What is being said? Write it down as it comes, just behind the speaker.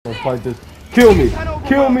fight this. Kill me!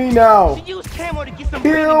 Kill me now!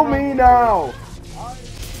 Kill me now!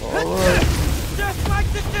 Alright. Just like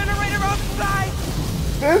the generator outside!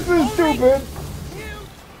 This is stupid!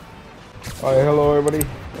 Alright, hello everybody,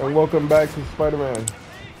 and welcome back to Spider-Man.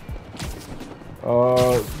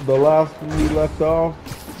 The last we left off,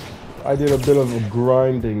 I did a bit of a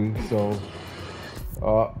grinding, so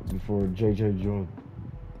before Jameson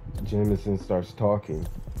starts talking.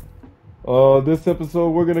 This episode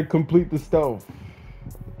we're gonna complete the stealth.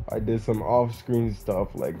 I did some off-screen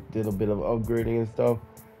stuff, like did a bit of upgrading and stuff,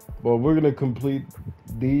 but we're gonna complete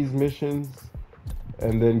these missions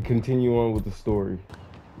and then continue on with the story.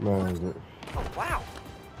 Man, oh wow!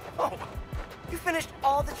 Oh, you finished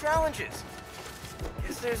all the challenges.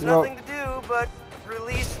 Guess there's nothing to do but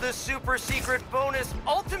release the super secret bonus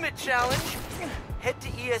ultimate challenge. Head to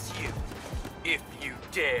ESU if you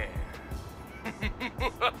dare.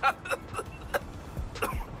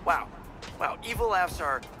 Wow, evil laughs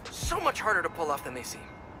are so much harder to pull off than they seem.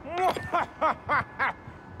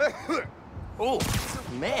 Oh,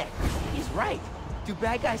 man, he's right. Do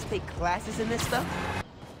bad guys take classes in this stuff?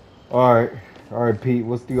 Alright, Pete,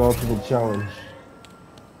 what's the ultimate challenge?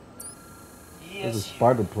 There's a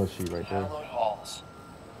spider plushie right there. Halls.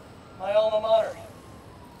 My alma mater.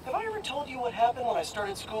 Have I ever told you what happened when I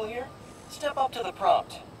started school here? Step up to the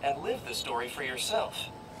prompt and live the story for yourself.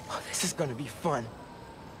 Oh, this is gonna be fun.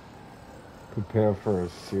 Prepare for a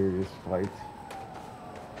serious fight.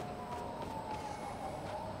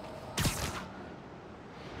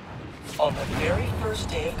 On the very first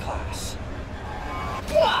day of class.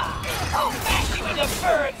 I'll mash you into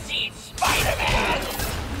birdseed, Spider-Man!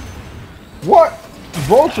 What?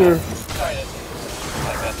 Vulture? Sorry, I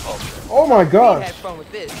meant Vulture. Oh my gosh. We had fun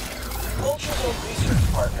with this. Vulture's old research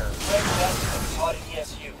partner, Greg Weston, taught at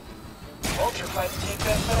ESU. Vulture tried to take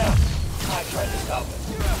Benson out. I tried to stop him.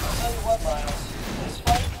 I'll tell you what, Miles, this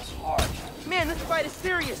fight was hard. Man, this fight is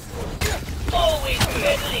serious. Always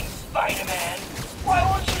meddling, Spider-Man. Why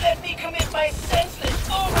won't you let me commit my senseless,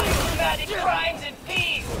 overly dramatic crimes in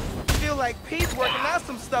peace? I feel like Pete's working out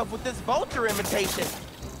some stuff with this Vulture imitation.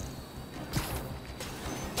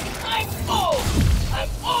 I'm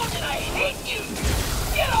old and I hate you!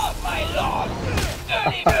 Get off my lawn!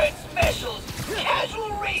 Early bird specials,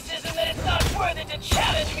 casual racism that it's not worth it to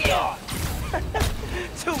challenge me on!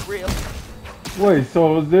 Too real. Wait,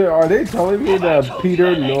 so are they telling me that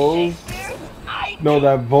Peter knows? No,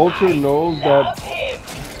 that Vulture knows that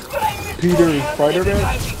Peter is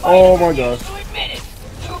Spider-Man? Oh my gosh.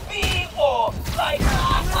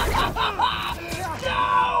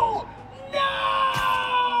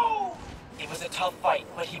 No! It was a tough fight,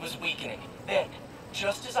 but he was weakening. Then,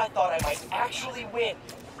 just as I thought I might actually win,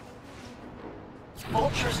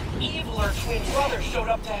 Vulture's eviler twin brother showed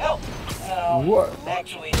up to help. No, what?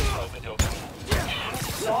 Actually, he broke the dopamine. I was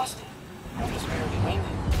exhausted. I was barely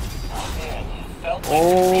winded. Oh man, it felt like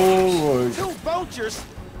oh, two Vultures?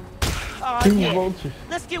 two yeah. Vultures.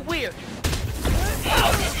 Let's get weird.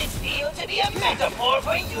 How does it feel to be a metaphor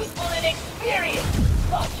for youthful inexperience?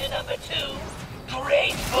 Vulture number 2.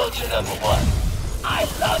 Great Vulture number 1. I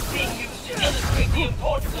love being used to illustrate the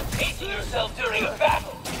importance of pacing yourself during a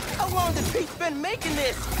battle. How long has Pete been making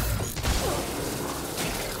this?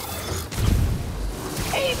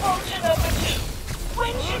 Hey, Vulture number 2.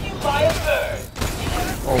 When should you buy a bird?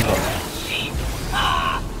 Oh my. Sheep.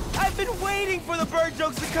 I've been waiting for the bird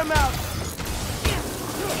jokes to come out.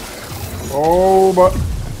 Oh my.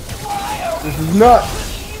 This is nuts.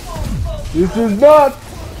 This is nuts.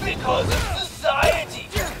 Because of society.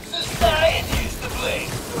 Society is to blame.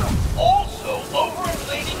 Also,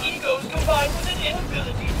 overinflated egos combined with an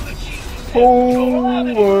inability to achieve Oh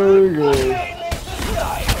my god.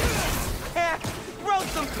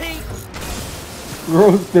 Roast them, Pete.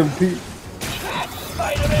 Roast them, Pete.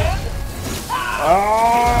 Spider-Man.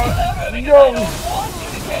 No.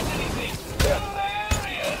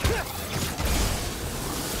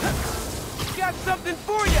 Got something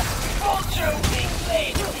for you. Vulture wing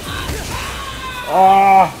blade.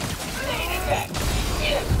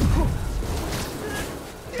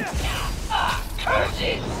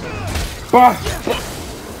 Curses. Bah.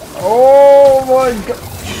 Oh my god.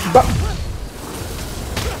 Bah.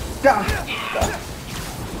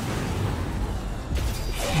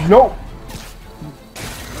 No.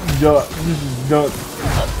 This is nuts.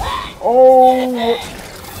 Oh.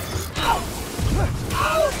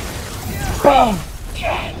 Bah.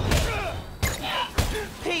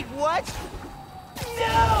 Pete, what?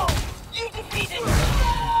 No! You defeated me!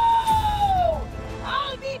 No!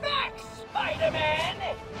 I'll be back, Spider-Man!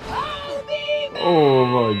 I'll be back! Oh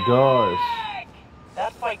my gosh.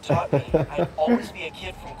 That fight taught me I'd always be a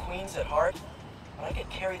kid from Queens at heart, but I could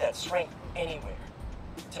carry that strength anywhere.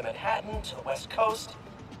 To Manhattan, to the West Coast,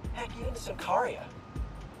 heck, even to Sicaria.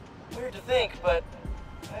 Weird to think, but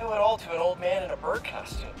I owe it all to an old man in a bird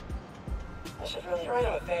costume. I should really write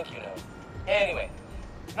him a thank you note. Anyway,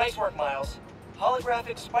 nice work, Miles.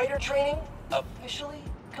 Holographic spider training officially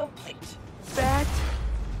complete. That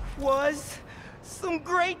was some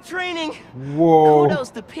great training. Whoa. Kudos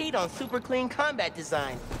to Pete on super clean combat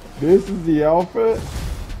design. This is the outfit?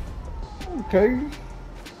 Okay.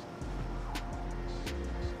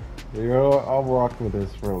 You know what? I'll rock with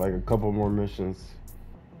this for like a couple more missions.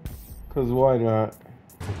 Cause why not?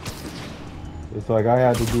 It's like I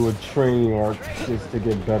had to do a training arc just to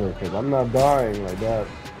get better. Cause I'm not dying like that.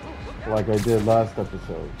 Like I did last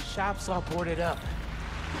episode. Shop's all boarded up.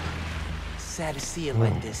 Sad to see it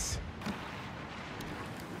like this.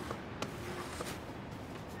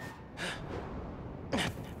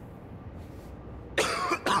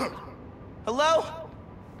 Hello?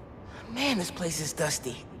 Man, this place is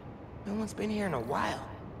dusty. No one's been here in a while.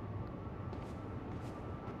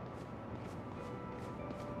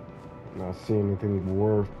 Not seeing anything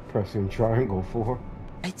worth pressing triangle for.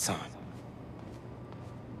 Lights on.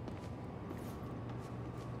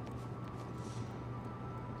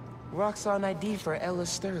 Roxxon ID for Ella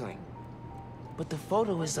Sterling. But the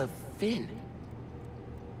photo is of Phin.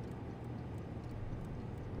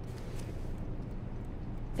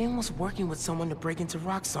 Phin was working with someone to break into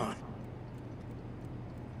Roxxon.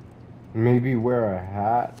 Maybe wear a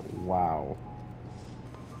hat? Wow.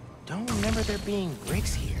 Don't remember there being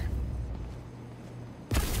bricks here.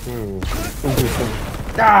 Interesting.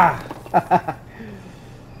 Ah!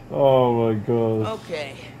 Oh my god.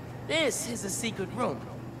 Okay, this is a secret room.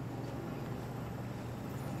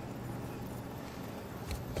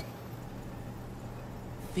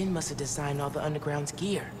 Phin must have designed all the underground's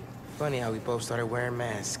gear. Funny how we both started wearing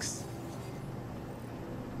masks.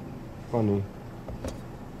 Funny.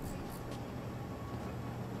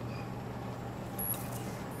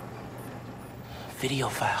 Video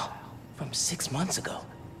file from 6 months ago.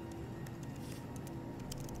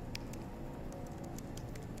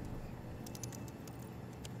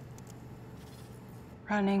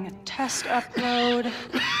 Running a test upload.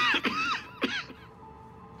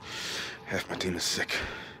 Half my team is sick.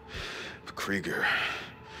 But Krieger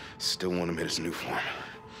still want him in his new form.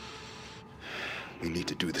 We need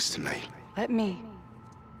to do this tonight. Let me.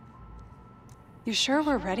 You sure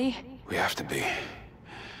we're ready? We have to be.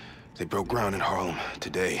 They broke ground in Harlem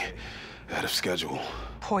today, ahead of schedule.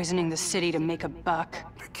 Poisoning the city to make a buck.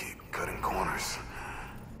 They keep cutting corners,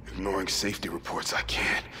 ignoring safety reports. I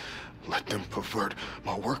can't let them pervert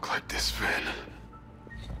my work like this, Phin.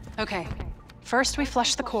 Okay. First we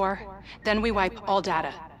flush the core, then we wipe all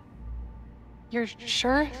data. You're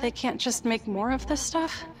sure they can't just make more of this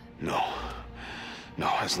stuff? No. No,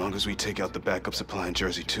 as long as we take out the backup supply in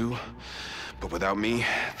Jersey too. But without me,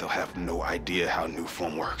 they'll have no idea how new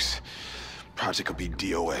form works. Project will be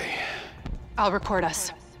DOA. I'll record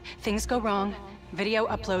us. Things go wrong, video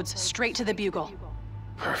uploads straight to the Bugle.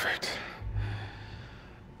 Perfect.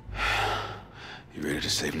 You ready to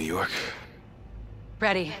save New York?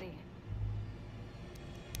 Ready.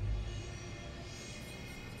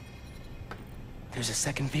 There's a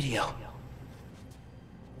second video.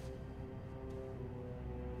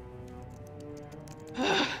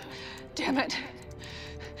 Damn it.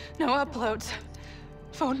 No uploads.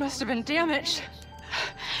 Phone must have been damaged.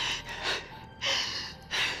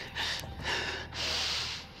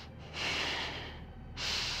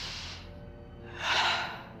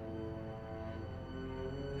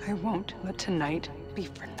 I won't let tonight be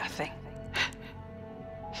for nothing.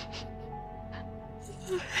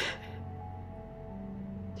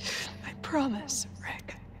 I promise,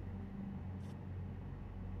 Rick.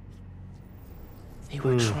 They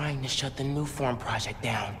were trying to shut the New Form project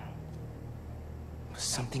down.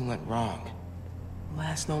 Something went wrong.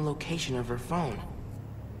 Last known location of her phone.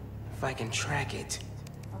 If I can track it.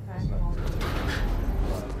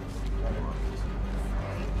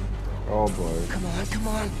 Oh boy. Come on, come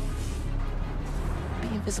on. Be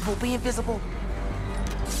invisible, be invisible.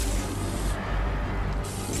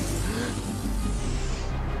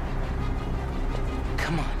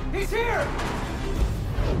 Come on. He's here!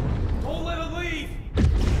 Don't let him leave!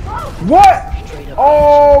 What? Straight up.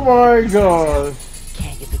 Oh my god.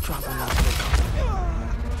 Can't get the drop on that.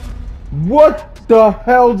 What the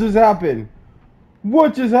hell just happened?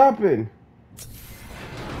 What just happened?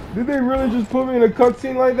 Did they really just put me in a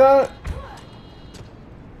cutscene like that?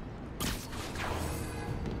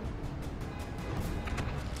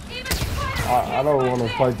 I don't want to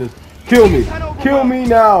fight this. Kill me. Kill me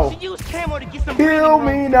now. Use camo to get some Kill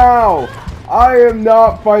breathing me now. I am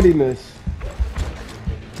not fighting this.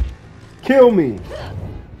 Kill me.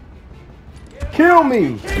 Kill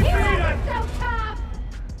me.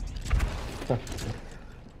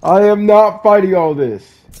 I am not fighting all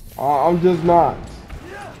this. I'm just not.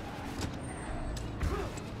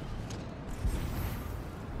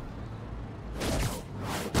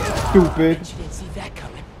 Stupid. She didn't see that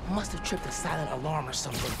coming. Must have tripped a silent alarm or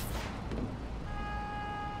something.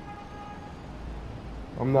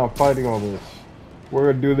 I'm not fighting all this.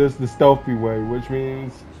 We're gonna do this the stealthy way, which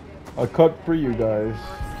means a cut for you guys.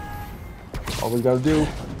 All we gotta do.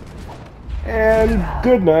 And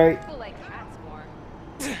good night.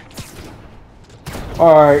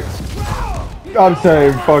 Alright. I'm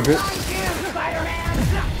saying fuck it.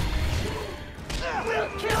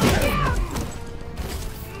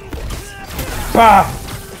 Bah!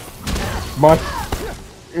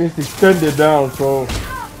 It's extended down, so.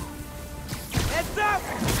 Heads up!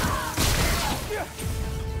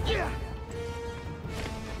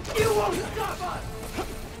 You won't stop us!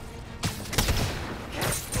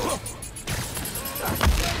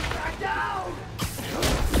 Down!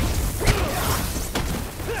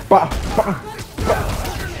 Bah! Bah!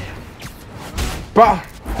 Bah!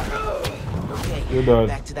 Okay, You're done.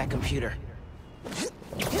 back to that computer.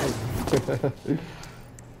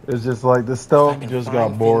 It's just like the stealth If I can just find got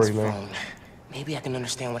Finn's boring, man. phone, maybe I can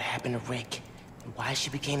understand what happened to Rick and why she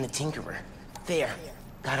became the Tinkerer. There,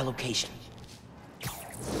 got a location.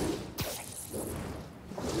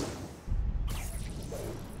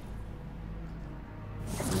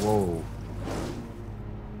 Whoa.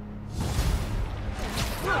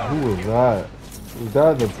 Who was that? Was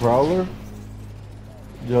that the Prowler?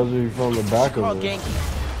 Judging from the back Call of it. Genki.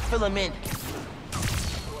 Fill him in.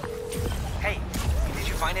 Hey, did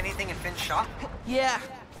you find anything in Finn's shop? Yeah.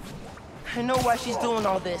 I know why she's doing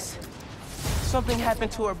all this. Something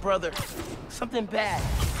happened to her brother. Something bad.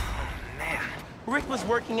 Man, Rick was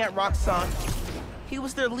working at Roxxon. He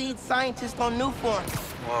was their lead scientist on Newform.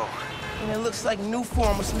 whoa. And it looks like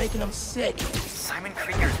Newform was making him sick. Simon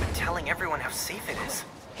Krieger's been telling everyone how safe it is.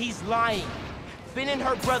 He's lying. Finn and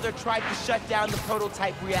her brother tried to shut down the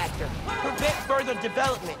prototype reactor. Prevent further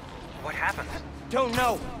development. What happened? Don't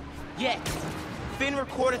know. Yet. Finn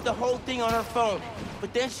recorded the whole thing on her phone,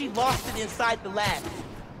 but then she lost it inside the lab.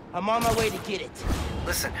 I'm on my way to get it.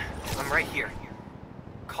 Listen, I'm right here.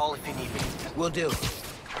 Call if you need me. Will do.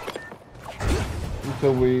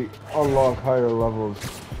 Until we unlock higher levels.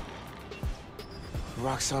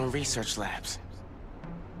 Roxxon Research Labs.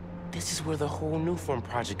 This is where the whole Newform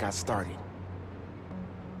project got started.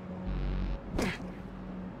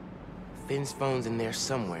 Finn's phone's in there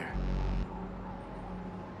somewhere.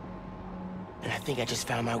 And I think I just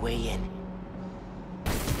found my way in.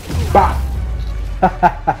 Bah!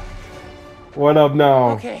 What up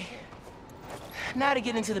now? Okay. Now to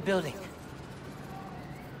get into the building.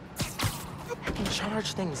 I can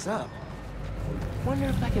charge things up. Wonder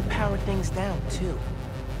if I can power things down, too.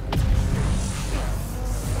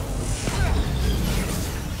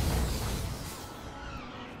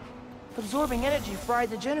 Absorbing energy fried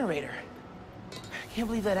the generator. I can't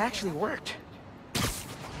believe that actually worked.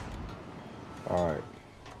 Alright.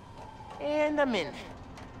 And I'm in.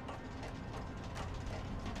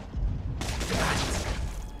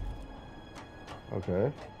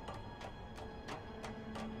 Okay.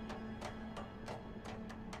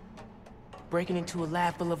 Breaking into a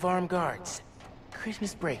lab full of armed guards.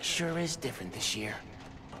 Christmas break sure is different this year.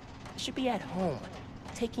 I should be at home,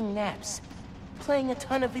 taking naps, playing a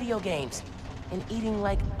ton of video games, and eating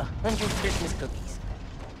like 100 Christmas cookies.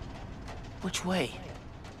 Which way?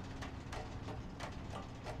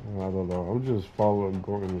 I don't know. I'm just following,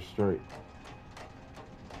 going straight.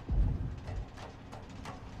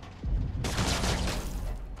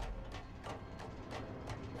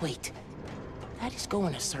 Wait, that is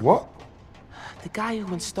going a circle. What? The guy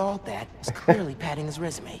who installed that is clearly padding his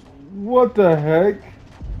resume. What the heck?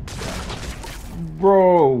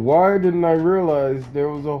 Bro, why didn't I realize there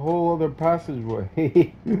was a whole other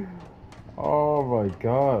passageway? Oh my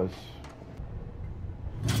gosh.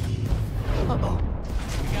 Uh-oh.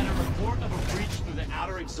 We got a report of a breach through the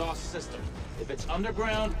outer exhaust system. If it's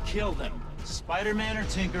underground, kill them. Spiderman or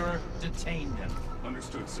Tinkerer, detain them.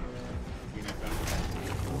 Understood, sir.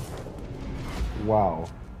 Wow.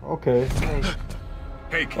 Okay.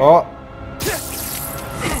 Hey, kid. Oh.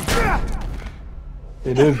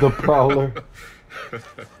 It is the Prowler.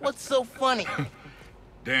 What's so funny?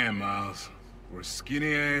 Damn, Miles. For a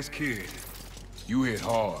skinny-ass kid, you hit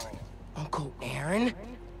hard. Uncle Aaron?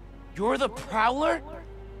 You're the Prowler?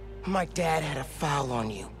 My dad had a foul on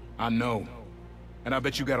you. I know. And I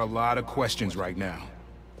bet you got a lot of questions right now.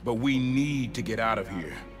 But we need to get out of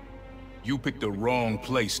here. You picked the wrong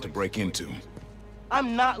place to break into.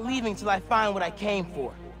 I'm not leaving till I find what I came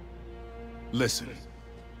for. Listen,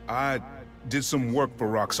 I did some work for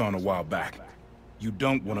Roxxon a while back. You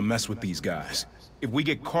don't want to mess with these guys. If we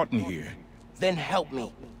get caught in here... Then help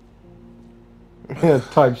me.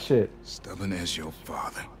 Type shit. Stubborn as your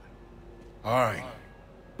father. Alright,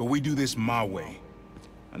 but we do this my way.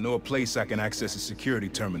 I know a place I can access a security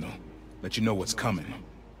terminal. Let you know what's coming.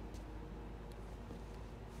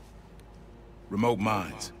 Remote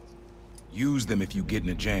mines. Use them if you get in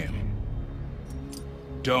a jam.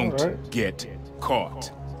 Don't get caught.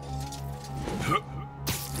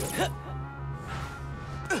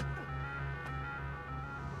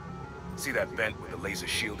 See that vent with the laser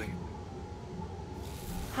shielding?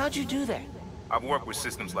 How'd you do that? I've worked with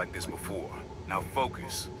systems like this before. Now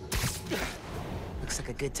focus. Looks like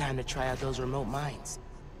a good time to try out those remote mines.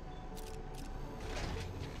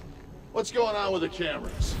 What's going on with the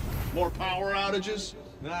cameras? More power outages?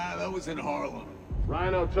 Nah, that was in Harlem.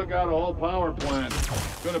 Rhino took out a whole power plant.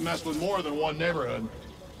 Could have messed with more than one neighborhood.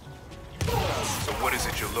 So what is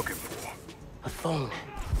it you're looking for? A phone.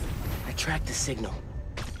 I tracked the signal.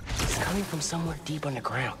 It's coming from somewhere deep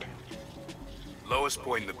underground. Lowest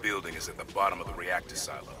point in the building is at the bottom of the reactor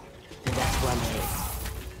silo. Then that's where I'm headed.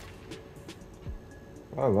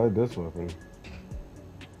 I like this weapon.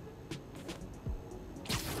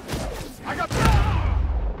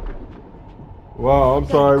 Wow, I'm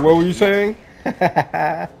sorry. What were you saying?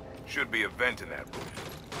 Should be a vent in that room.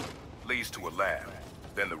 Leads to a lab,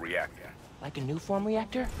 then the reactor. Like a new form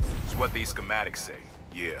reactor? It's what these schematics say.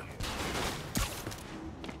 Yeah.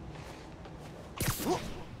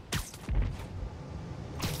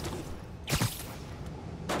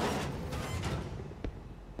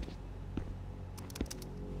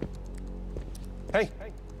 Hey,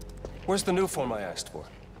 where's the new form I asked for?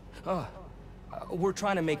 We're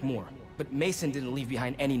trying to make more, but Mason didn't leave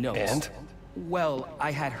behind any notes. And? Well,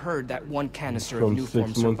 I had heard that one canister of From new 6 form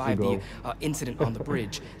months survived ago. the incident on the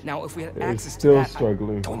bridge. Now, if we had It's access to still that...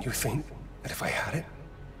 struggling. Don't you think that if I had it,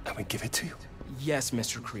 I would give it to you? Yes,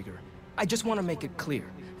 Mr. Krieger. I just want to make it clear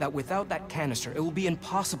that without that canister, it will be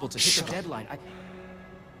impossible to hit the deadline.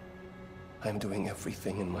 I'm doing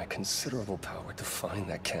everything in my considerable power to find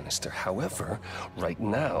that canister. However, right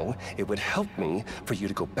now, it would help me for you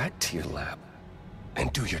to go back to your lab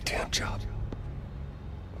and do your damn job.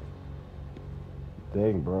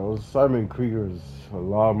 Dang, bro. Simon Krieger's a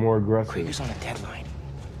lot more aggressive Krieger's on a deadline.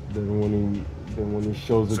 than when he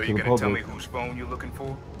shows it So to you the gonna tell me public. whose phone you're looking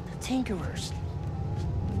for? Tinkerers.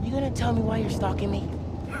 You gonna tell me why you're stalking me?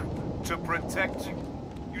 To protect you.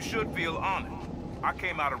 You should feel honored. I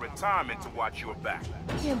came out of retirement to watch your back.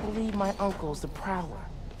 I can't believe my uncle's the Prowler.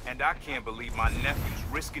 And I can't believe my nephew's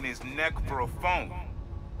risking his neck for a phone.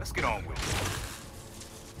 Let's get on with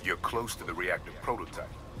it. You're close to the reactor prototype.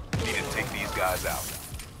 You need to take these guys out.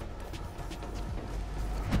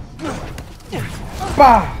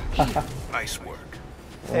 Bah! Nice work.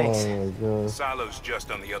 Thanks. Oh my god. Silo's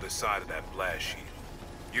just on the other side of that blast sheet.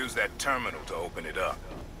 Use that terminal to open it up.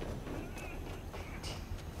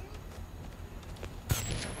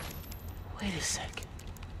 Wait a sec.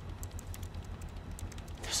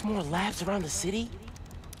 There's more labs around the city?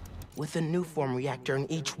 With a new form reactor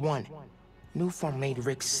in each one. New form made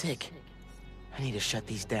Rick sick. I need to shut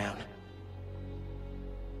these down.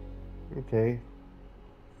 Okay.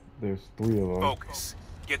 There's 3 of them. Focus.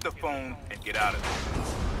 Get the phone and get out of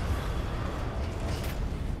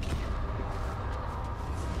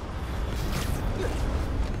there.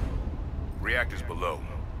 Reactors below.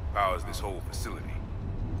 Powers this whole facility.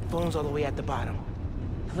 Phone's all the way at the bottom.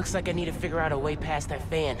 It looks like I need to figure out a way past that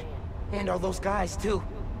fan. And all those guys, too.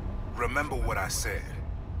 Remember what I said.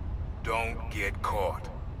 Don't get caught.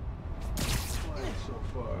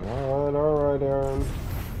 Alright, Aaron.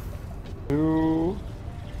 2.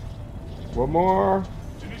 One more.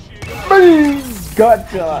 Bing!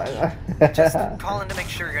 Gotcha! Just calling to make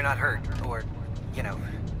sure you're not hurt, or, you know,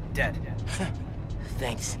 dead.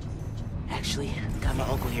 Thanks. Actually, got my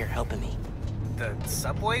uncle here helping me. The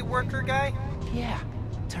subway worker guy? Yeah.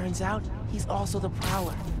 Turns out, he's also the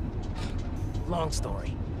Prowler. Long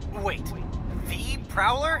story. Wait, the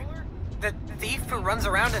Prowler? The thief who runs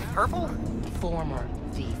around in purple? Former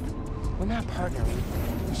thief. We're not partnering.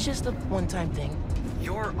 It's just a one-time thing.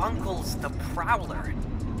 Your uncle's the Prowler.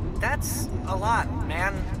 That's a lot,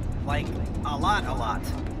 man. Like, a lot.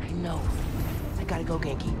 I know. I gotta go,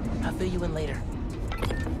 Genki. I'll fill you in later.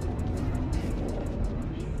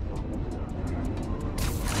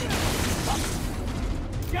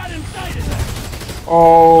 Got inside of that!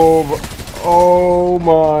 Oh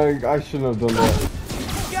my, I shouldn't have done that.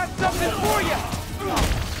 Got something for you.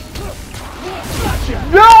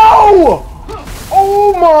 No!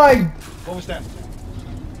 Oh my! What was that?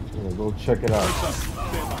 Yeah, go check it out.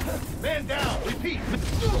 Man down. Repeat.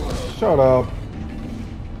 Shut up.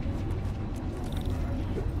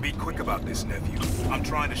 Be quick about this, nephew. I'm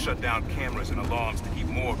trying to shut down cameras and alarms to keep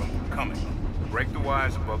more of them from coming. Break the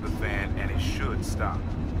wires above the fan and it should stop.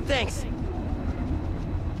 Thanks.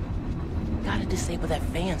 Gotta disable that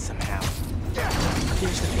fan somehow.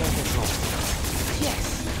 There's the fan control.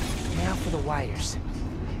 Yes. Now for the wires.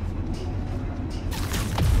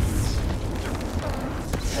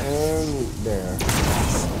 And there.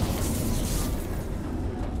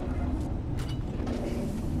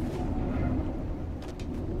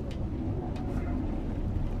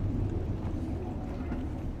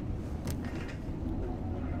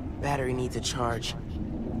 Battery needs a charge.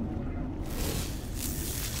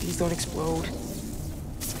 Please don't explode.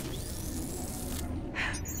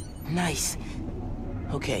 Nice.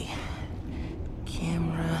 Okay.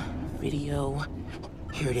 Camera, video.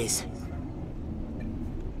 Here it is.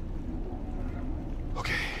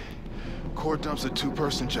 Okay. Core dump's a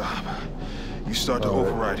two-person job. You start to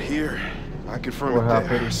override here. I confirm it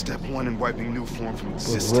there. Step 1 in wiping new form from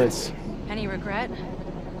existence. Any regret?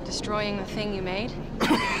 Destroying the thing you made?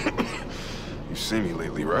 You've seen me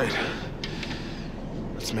lately, right?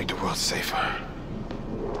 Let's make the world safer.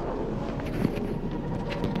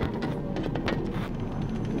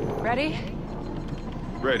 Ready?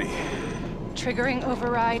 Ready. Triggering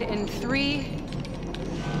override in 3,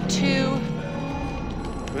 2...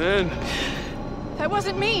 Phin! That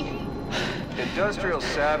wasn't me! Industrial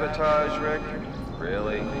sabotage, Rick?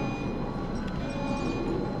 Really?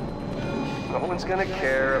 No one's gonna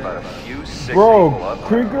care about a few sick people up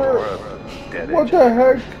Krieger, or a dead what engine. the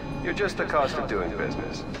heck? You're just the cost of doing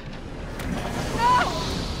business.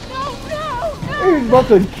 He's about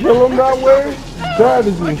to kill him that way? That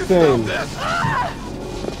is insane.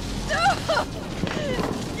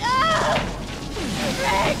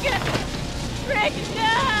 Rick,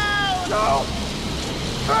 no! No!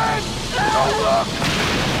 Phin! Don't look!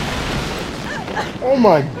 Oh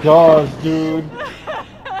my gosh, dude.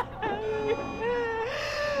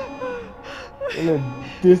 In a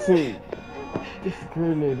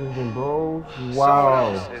discriminated, bro. Wow.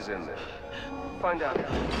 Someone else is in there. Find out.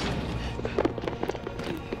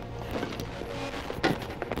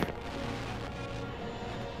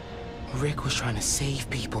 Rick was trying to save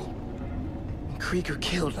people. And Krieger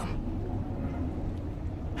killed him.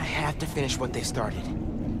 I have to finish what they started.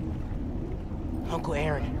 Uncle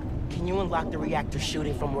Aaron, can you unlock the reactor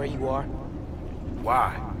shooting from where you are?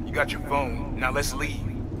 Why? You got your phone. Now let's leave.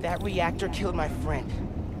 That reactor killed my friend.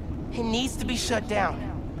 It needs to be shut down.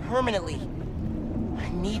 Permanently. I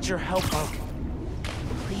need your help, Unc.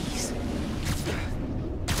 Please.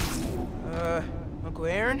 Uncle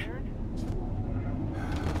Aaron?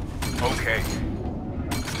 Okay.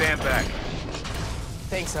 Stand back.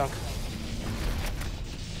 Thanks, Unc.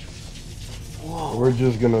 Whoa. We're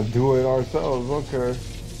just gonna do it ourselves, okay.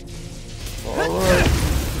 Alright.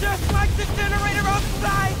 Just like the generator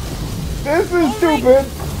outside! This is stupid!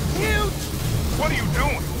 Huge! What are you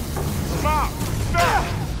doing? Mom! Stop!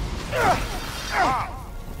 Mom!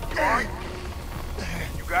 Alright?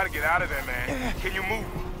 You gotta get out of there, man. Can you move?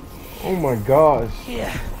 Oh my gosh.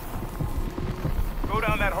 Yeah. Go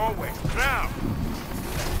down that hallway. Now!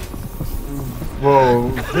 Bro,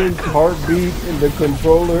 his heartbeat in the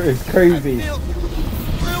controller is crazy. I feel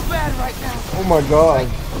real bad right now. Oh my god.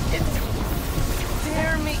 It's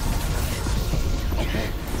tearing me.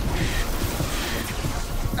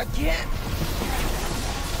 I can't.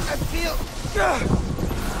 I feel. Got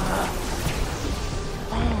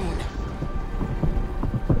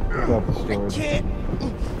I destroyed. can't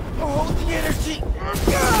hold the energy.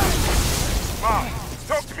 Mom,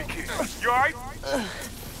 talk to me, kid. You alright?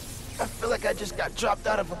 I feel like I just got dropped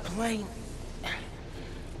out of a plane.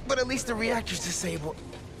 But at least the reactor's disabled.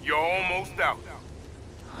 You're almost out.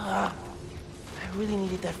 I really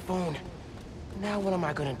needed that phone. Now what am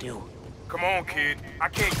I gonna do? Come on, kid. I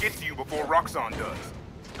can't get to you before Roxxon does.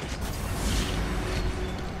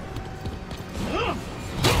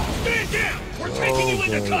 Stand down! We're taking you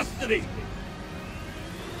into custody!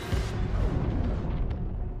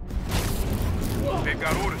 They've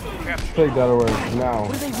got orders to capture. Take that away now.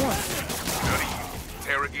 What do they want? Study you,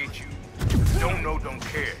 interrogate you. Don't know, don't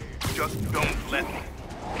care. Just don't let me.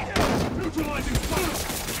 Neutralizing fire!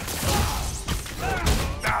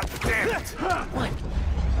 Ah, damn it! What?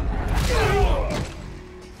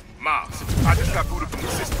 Miles, I just got booted from the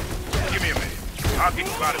system. Give me a minute. I'll get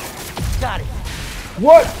you out of here. Got it.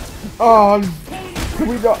 What? Can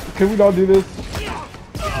we not do this?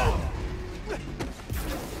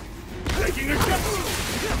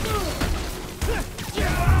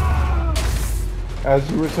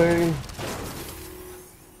 As you were saying.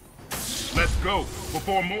 Let's go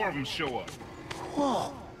before more of them show up.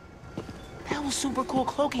 Whoa. That was super cool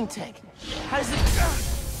cloaking tech. How does it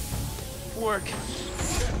work?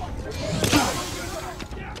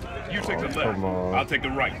 You take the left. I'll take the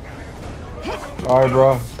right. Alright,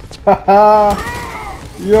 bro.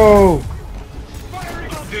 Yo.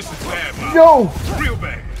 This is bad, man. Yo. Real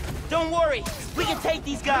bad. Don't worry. We can take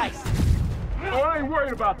these guys. Oh, I ain't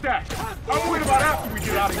worried about that. I'm worried about after we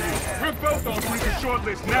get out of here. We're both on freaking short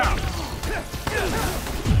list now.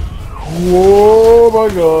 Whoa, my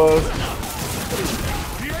God.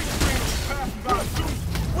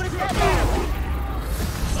 What is that?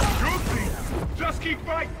 You'll see. Just keep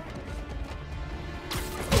fighting.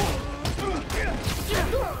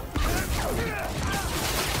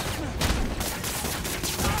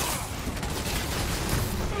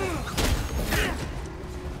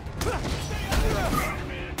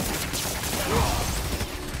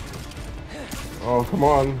 Oh, come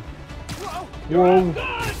on. Whoa.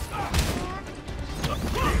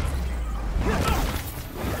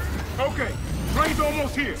 Okay, train's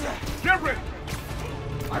almost here. Get ready.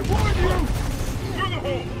 I warned you. Through the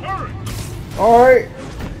hole. Hurry. All right.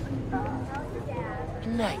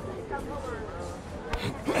 Good night.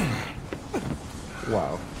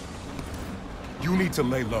 Wow. You need to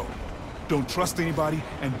lay low. Don't trust anybody,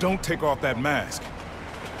 and don't take off that mask.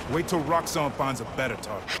 Wait till Roxxon finds a better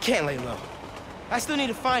target. I can't lay low. I still need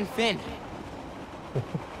to find Phin.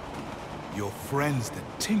 Your friend's the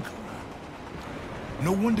Tinkerer.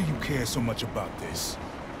 No wonder you care so much about this.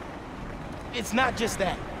 It's not just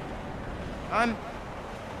that.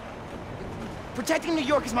 Protecting New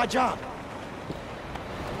York is my job.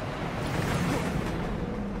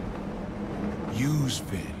 Use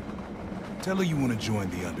Phin. Tell her you want to join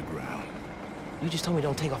the underground. You just told me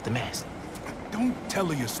don't take off the mask. Don't tell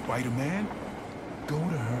her you're Spider-Man. Go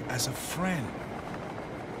to her as a friend.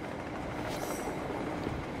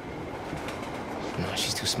 No,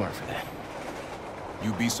 she's too smart for that.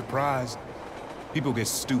 You'd be surprised. People get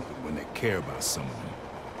stupid when they care about someone.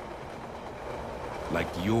 Like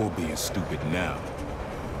you're being stupid now.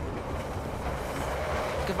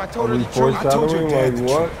 If I told her the truth, I told your dad the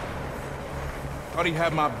what? truth. Thought he'd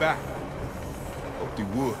have my back. Hoped he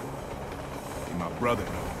would. Be my brother,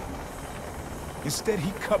 though. Instead,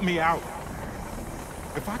 he cut me out.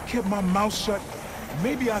 If I kept my mouth shut,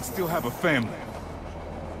 maybe I'd still have a family.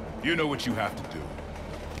 You know what you have to do.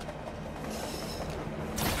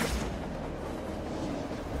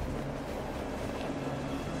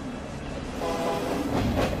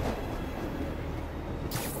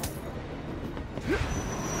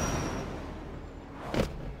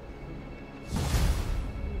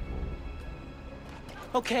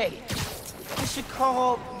 okay. I should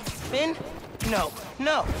call Phin? No.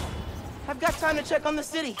 I've got time to check on the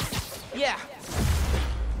city. Yeah.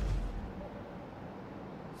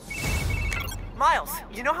 Miles,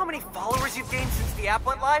 you know how many followers you've gained since the app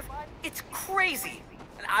went live? It's crazy.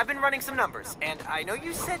 And I've been running some numbers, and I know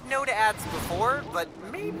you said no to ads before, but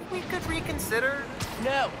maybe we could reconsider?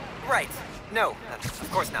 No. Right. No,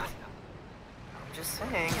 of course not. I'm just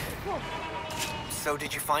saying. So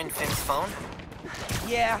did you find Finn's phone?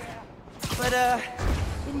 Yeah. But,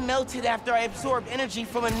 it melted after I absorbed energy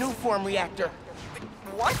from a new form reactor.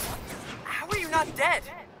 What? How are you not dead?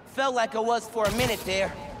 Felt like I was for a minute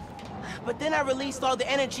there. But then I released all the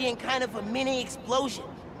energy in kind of a mini explosion.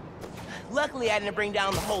 Luckily, I didn't bring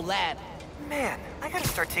down the whole lab. Man, I gotta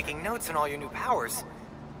start taking notes on all your new powers.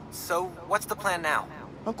 So, what's the plan now?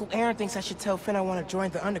 Uncle Aaron thinks I should tell Phin I want to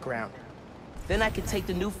join the underground. Then I could take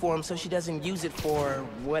the new form so she doesn't use it for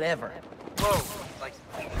whatever. Whoa, like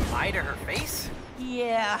lie to her face?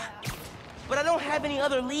 Yeah, but I don't have any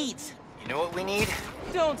other leads. You know what we need?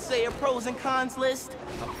 Don't say a pros and cons list.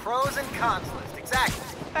 A pros and cons list, exactly.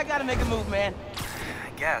 I gotta make a move, man.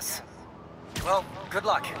 I guess. Well, good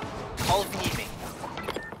luck. Call if you need me.